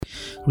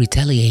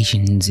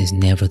Retaliations is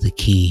never the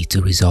key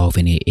to resolve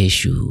any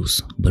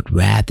issues, but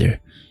rather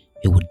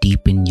it will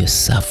deepen your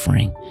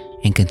suffering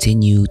and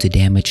continue to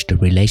damage the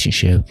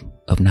relationship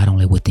of not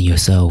only within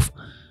yourself,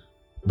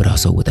 but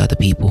also with other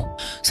people.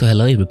 So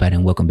hello everybody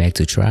and welcome back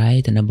to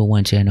Try, the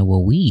 #1 channel where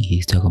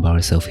we talk about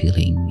our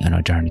self-healing and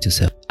our journey to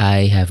self.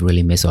 I have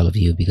really missed all of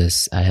you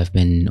because I have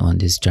been on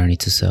this journey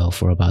to self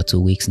for about 2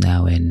 weeks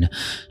now, and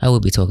I will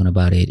be talking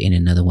about it in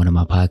another one of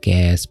my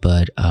podcasts.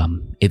 But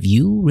if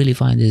you really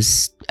find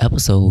this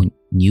episode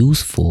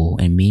useful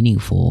and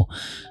meaningful,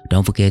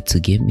 don't forget to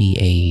give me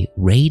a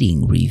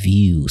rating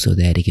review so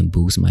that it can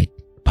boost my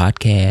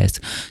podcast,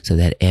 so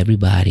that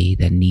everybody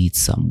that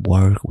needs some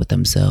work with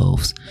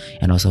themselves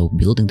and also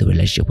building the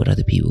relationship with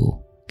other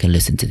people can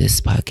listen to this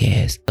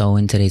podcast. So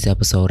in today's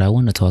episode, I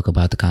want to talk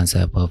about the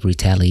concept of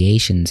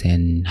retaliations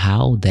and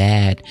how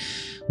that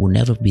will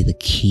never be the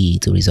key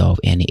to resolve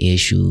any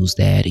issues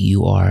that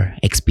you are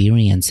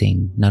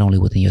experiencing, not only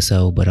within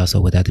yourself, but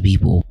also with other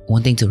people.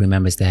 One thing to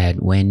remember is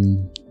that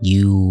when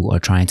you are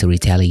trying to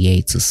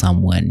retaliate to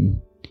someone,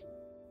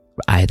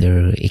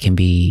 either it can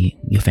be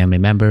your family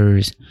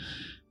members,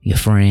 your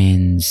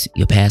friends,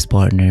 your past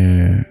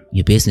partner,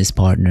 your business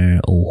partner,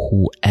 or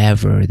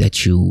whoever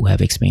that you have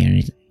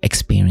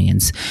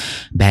experienced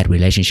bad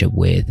relationship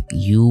with,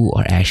 you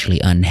are actually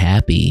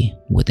unhappy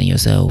within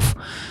yourself.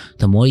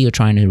 The more you're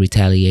trying to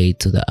retaliate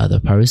to the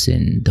other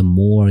person, the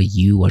more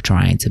you are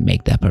trying to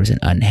make that person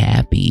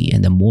unhappy,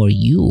 and the more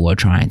you are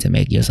trying to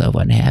make yourself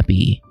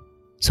unhappy.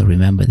 So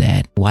remember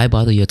that. Why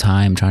bother your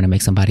time trying to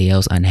make somebody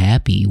else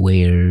unhappy,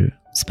 where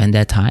spend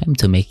that time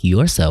to make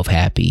yourself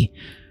happy?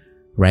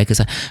 Right?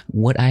 Because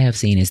what I have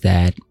seen is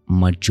that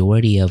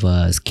majority of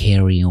us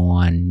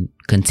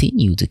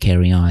continue to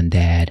carry on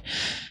that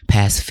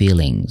past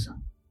feelings,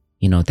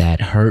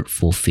 that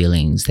hurtful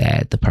feelings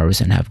that the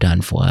person have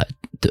done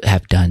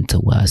to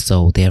us.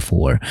 So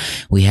therefore,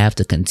 we have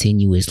to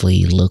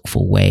continuously look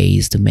for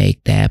ways to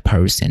make that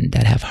person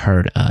that have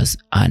hurt us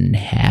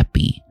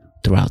unhappy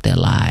throughout their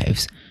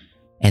lives.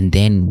 And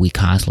then we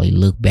constantly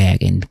look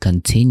back and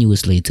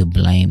continuously to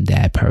blame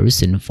that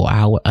person for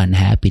our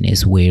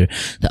unhappiness, where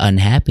the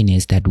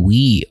unhappiness that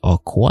we are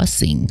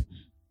causing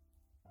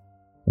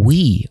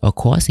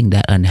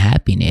that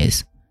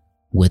unhappiness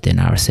within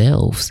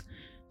ourselves.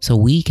 So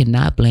we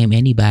cannot blame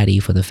anybody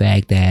for the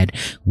fact that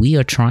we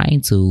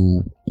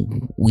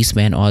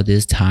spend all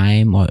this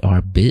time or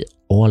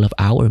all of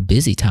our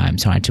busy time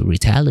trying to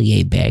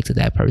retaliate back to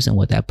that person,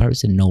 what that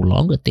person no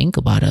longer think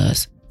about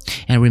us.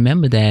 And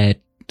remember that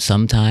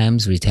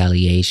sometimes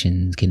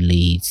retaliation can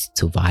lead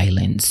to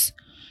violence.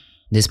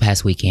 This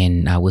past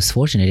weekend, I was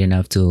fortunate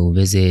enough to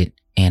visit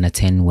and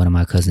attend one of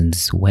my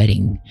cousin's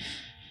wedding.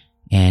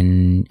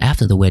 And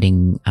after the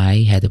wedding,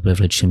 I had the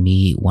privilege to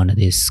meet one of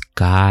these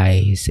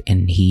guys,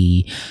 and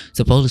he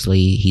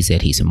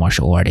said he's a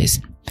martial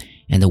artist.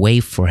 And the way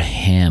for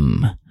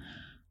him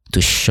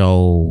to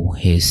show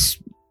his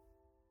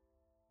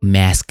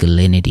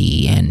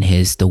masculinity and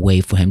the way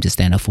for him to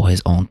stand up for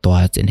his own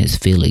thoughts and his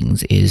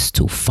feelings is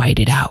to fight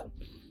it out.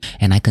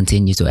 And I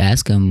continue to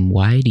ask him,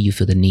 why do you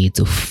feel the need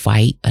to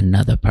fight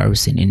another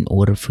person in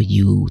order for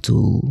you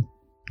to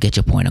get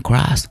your point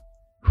across,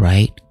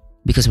 right?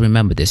 Because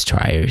remember this,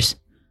 triers,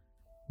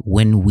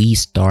 when we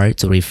start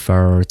to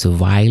refer to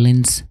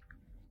violence,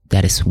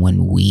 that is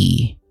when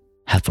we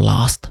have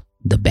lost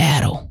the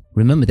battle.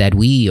 Remember that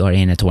we are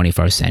in the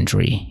 21st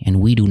century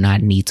and we do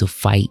not need to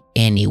fight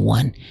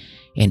anyone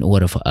in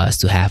order for us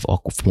to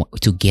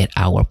get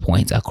our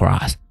points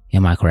across.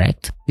 Am I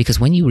correct? Because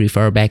when you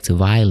refer back to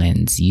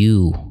violence,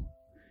 you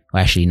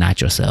are actually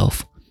not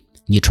yourself.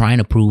 You're trying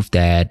to prove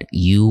that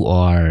you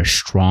are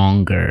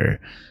stronger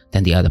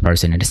than the other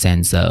person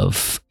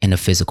in a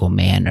physical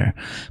manner.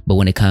 But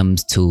when it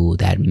comes to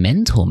that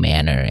mental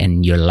manner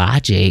and your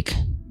logic,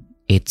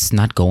 it's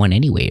not going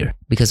anywhere.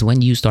 Because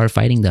when you start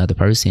fighting the other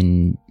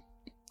person,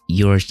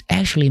 you're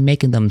actually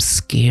making them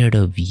scared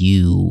of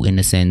you, in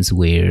a sense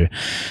where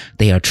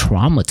they are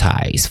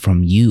traumatized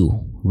from you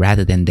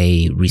rather than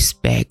they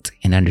respect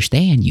and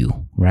understand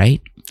you,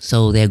 right?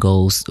 So there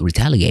goes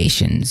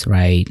retaliations,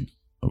 right?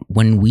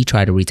 When we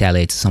try to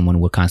retaliate to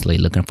someone, we're constantly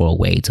looking for a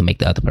way to make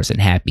the other person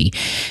happy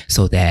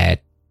so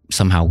that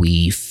somehow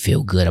we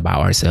feel good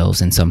about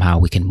ourselves and somehow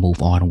we can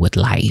move on with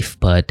life.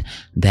 But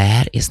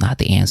that is not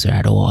the answer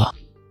at all.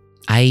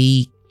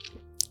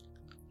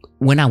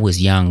 When I was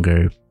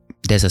younger,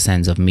 there's a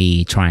sense of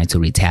me trying to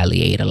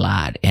retaliate a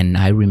lot. And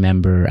I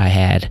remember I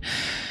had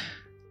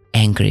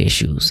anger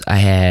issues. I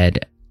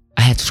had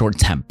short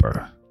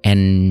temper.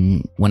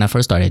 And when I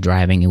first started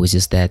driving, it was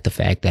just the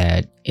fact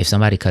that if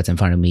somebody cuts in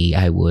front of me,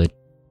 I would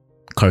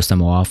curse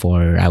them off,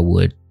 or I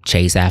would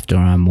chase after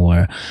them,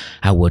 or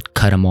I would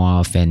cut them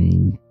off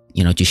and,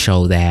 to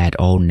show that,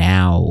 oh,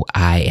 now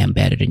I am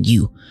better than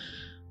you.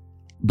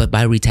 But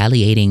by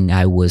retaliating,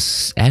 I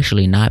was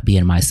actually not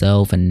being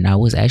myself, and I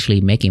was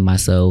actually making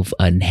myself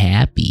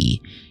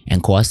unhappy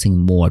and causing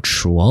more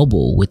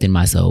trouble within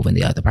myself and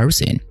the other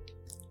person.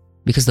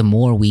 Because the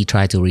more we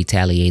try to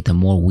retaliate, the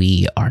more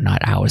we are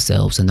not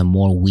ourselves, and the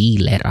more we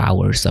let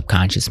our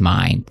subconscious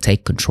mind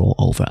take control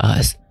over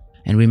us.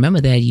 And remember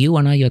that you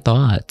are not your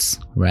thoughts,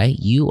 right?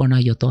 You are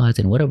not your thoughts,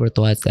 and whatever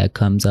thoughts that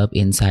comes up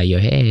inside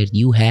your head,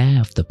 you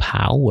have the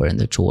power and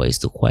the choice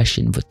to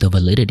question the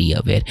validity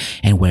of it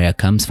and where it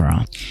comes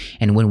from.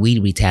 And when we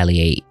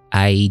retaliate,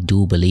 I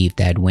do believe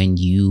that when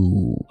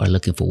you are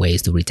looking for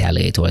ways to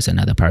retaliate towards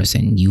another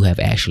person, you have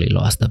actually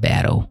lost the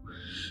battle.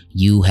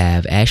 You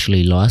have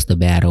actually lost the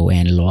battle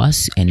and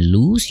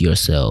lose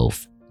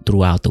yourself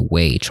throughout the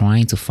way,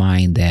 trying to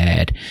find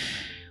that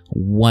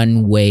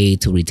one way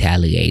to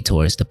retaliate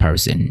towards the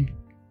person.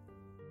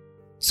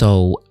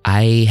 So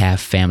I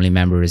have family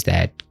members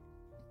that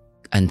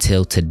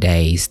until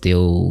today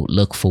still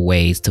look for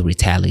ways to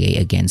retaliate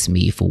against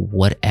me for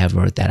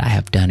whatever that I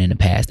have done in the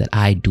past that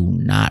I do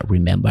not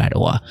remember at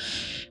all.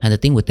 And the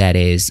thing with that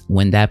is,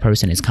 when that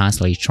person is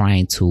constantly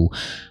trying to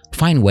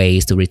find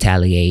ways to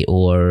retaliate,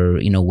 or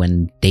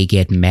when they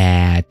get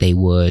mad, they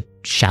would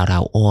shout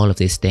out all of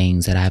these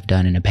things that I've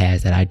done in the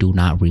past that I do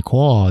not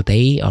recall.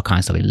 They are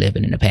constantly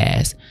living in the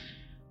past,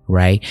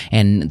 right?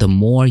 And the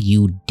more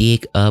you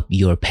dig up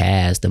your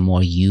past, the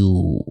more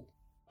you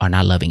are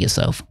not loving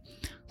yourself.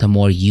 The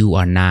more you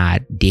are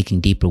not digging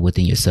deeper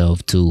within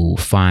yourself to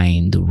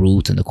find the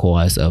roots and the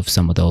cause of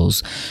some of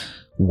those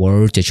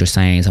words that you're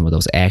saying, some of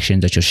those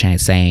actions that you're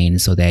saying,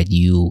 so that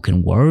you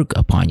can work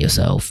upon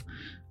yourself.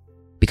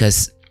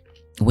 Because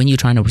when you're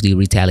trying to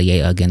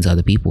retaliate against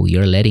other people,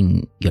 you're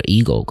letting your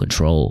ego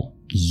control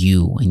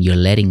you, and you're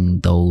letting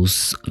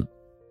those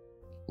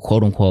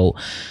quote unquote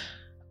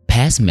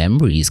past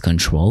memories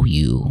control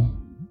you.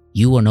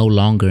 You are no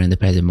longer in the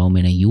present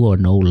moment, and you are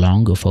no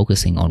longer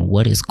focusing on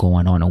what is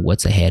going on or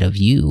what's ahead of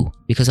you.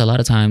 Because a lot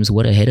of times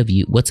what's ahead of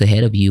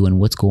you and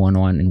what's going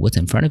on and what's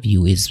in front of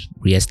you is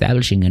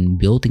reestablishing and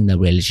building the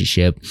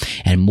relationship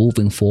and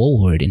moving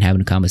forward and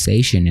having a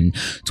conversation and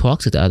talk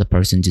to the other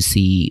person to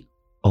see,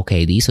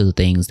 okay, these are the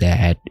things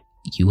that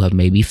you have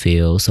made me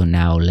feel, so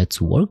now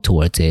let's work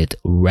towards it,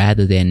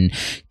 rather than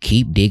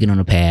keep digging on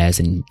the past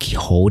and keep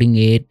holding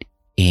it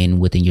in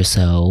within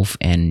yourself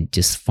and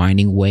just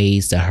finding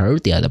ways to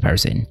hurt the other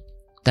person.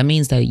 That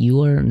means that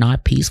you are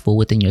not peaceful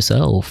within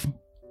yourself.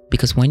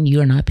 Because when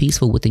you are not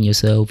peaceful within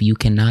yourself, you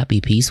cannot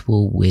be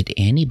peaceful with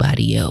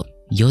anybody else.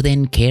 You'll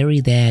then carry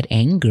that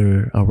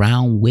anger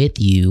around with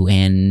you,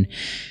 and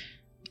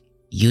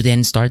you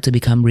then start to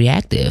become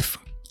reactive.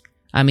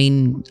 I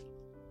mean,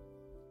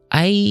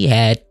 I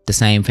had the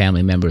same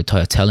family member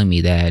telling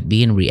me that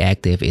being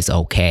reactive is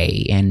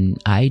okay. And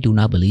I do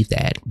not believe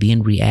that.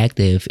 Being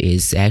reactive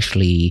is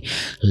actually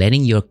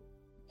letting your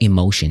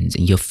emotions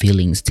and your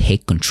feelings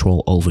take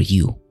control over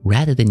you,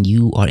 rather than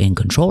you are in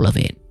control of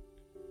it.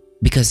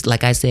 Because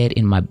like I said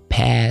in my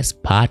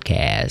past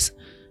podcast,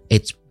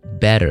 it's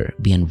better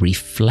being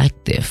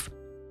reflective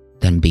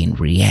than being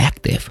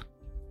reactive,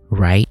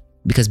 right?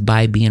 Because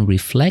by being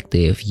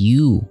reflective,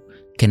 you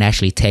can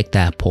actually take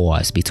that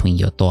pause between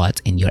your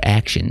thoughts and your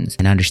actions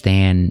and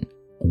understand,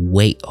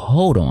 wait,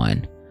 hold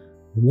on,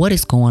 what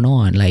is going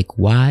on? Like,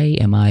 why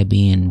am I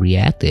being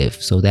reactive?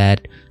 So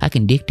that I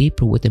can dig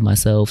deeper within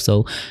myself.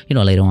 So,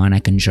 later on I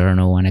can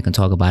journal, and I can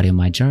talk about it in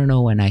my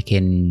journal, and I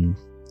can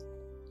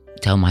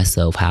tell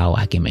myself how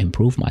I can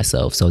improve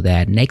myself, so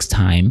that next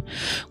time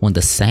when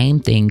the same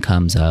thing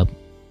comes up,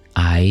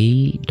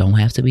 I don't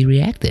have to be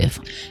reactive.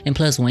 And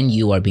plus, when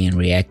you are being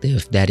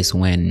reactive, that is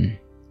when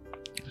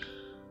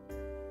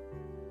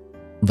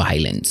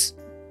violence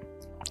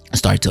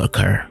start to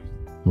occur,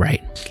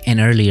 right? And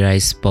earlier I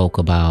spoke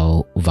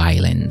about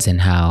violence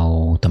and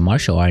how the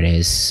martial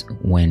artist,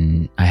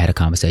 when I had a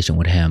conversation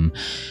with him,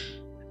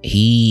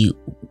 he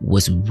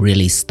was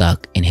really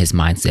stuck in his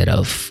mindset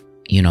of,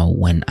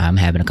 when I'm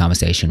having a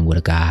conversation with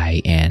a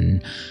guy,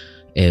 and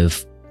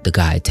if the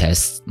guy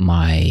tests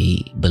my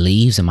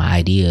beliefs and my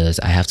ideas,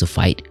 I have to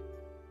fight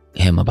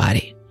him about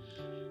it.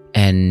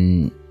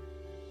 And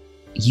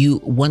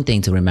one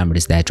thing to remember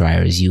is that,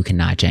 Dryer, is you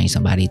cannot change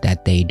somebody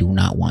that they do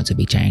not want to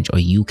be changed, or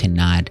you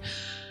cannot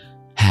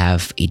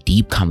have a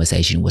deep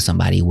conversation with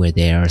somebody where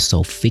they are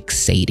so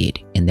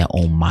fixated in their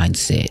own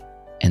mindset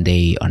and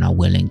they are not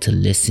willing to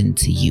listen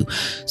to you.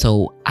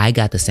 So I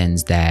got the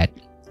sense that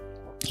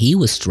he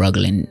was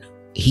struggling.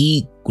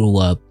 He grew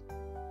up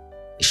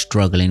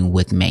struggling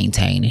with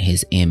maintaining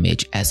his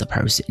image as a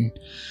person,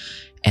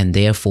 and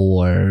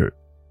therefore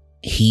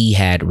he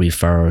had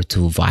referred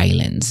to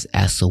violence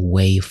as a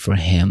way for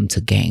him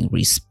to gain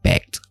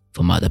respect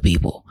from other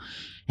people.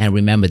 And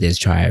remember this,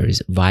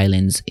 triers,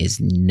 violence is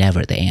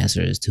never the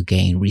answer to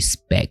gain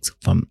respect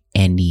from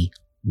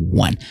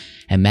anyone.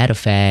 And matter of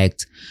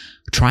fact,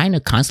 trying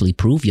to constantly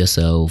prove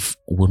yourself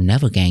will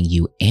never gain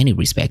you any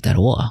respect at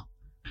all.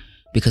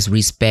 Because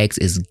respect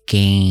is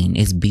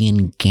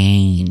being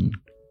gained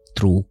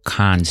through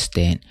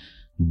constant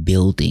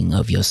building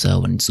of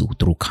yourself and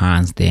through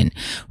constant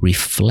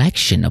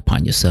reflection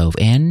upon yourself.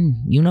 And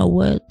you know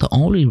what? The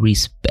only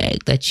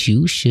respect that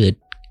you should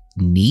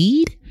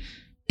need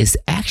is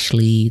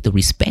actually the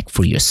respect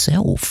for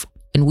yourself.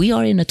 And we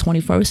are in the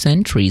 21st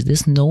century.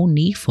 There's no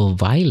need for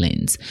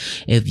violence.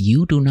 If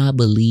you do not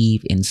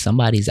believe in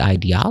somebody's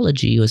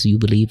ideology, or you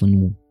believe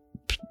in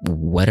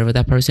whatever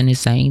that person is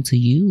saying to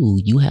you,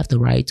 you have the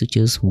right to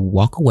just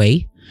walk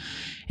away.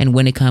 And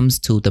when it comes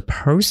to the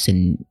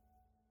person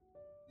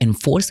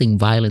enforcing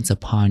violence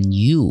upon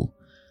you,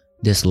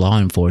 there's law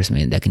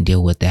enforcement that can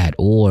deal with that,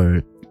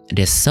 or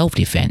there's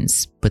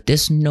self-defense. But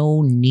there's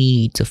no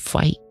need to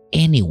fight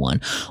anyone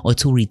or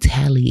to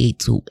retaliate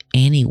to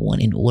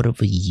anyone in order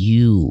for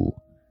you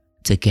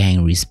to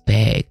gain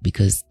respect,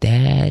 because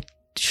that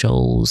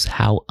shows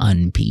how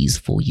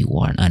unpeaceful you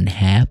are and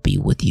unhappy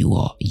with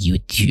you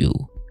do.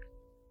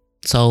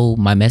 So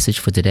my message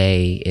for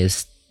today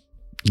is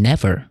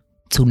never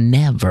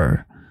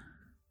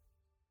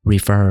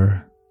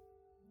refer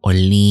or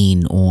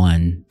lean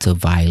on to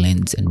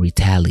violence and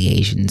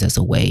retaliations as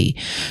a way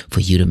for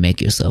you to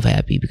make yourself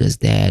happy, because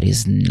that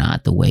is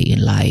not the way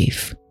in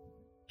life.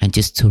 And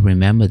just to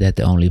remember that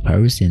the only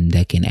person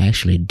that can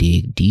actually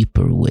dig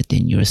deeper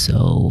within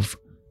yourself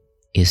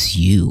is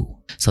you.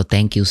 So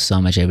thank you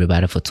so much,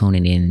 everybody, for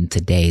tuning in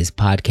today's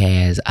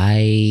podcast.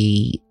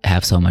 I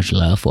have so much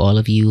love for all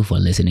of you for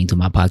listening to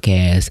my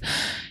podcast.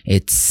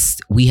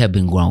 We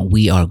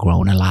are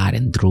grown a lot,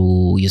 and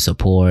through your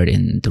support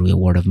and through your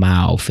word of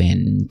mouth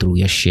and through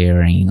your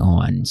sharing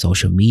on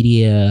social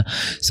media.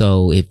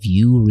 So if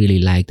you really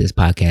like this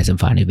podcast and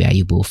find it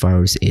valuable,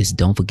 first is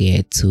don't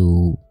forget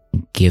to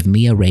give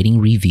me a rating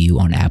review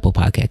on Apple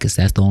Podcast, because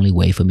that's the only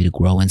way for me to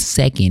grow. And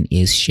second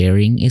is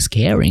sharing is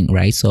caring,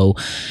 right? So,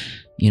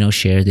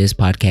 share this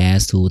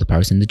podcast to the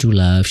person that you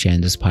love,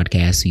 sharing this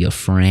podcast to your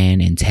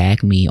friend, and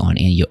tag me on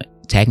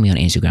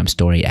Instagram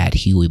story at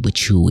Huey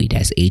Bachewy.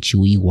 That's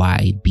HUEYBACHEWY.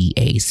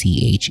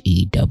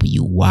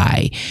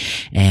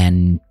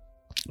 And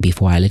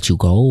before I let you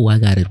go, I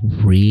gotta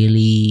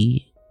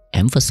really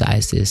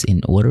emphasize this.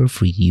 In order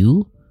for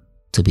you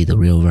to be the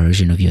real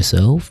version of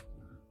yourself,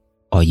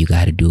 all you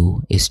gotta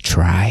do is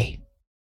try.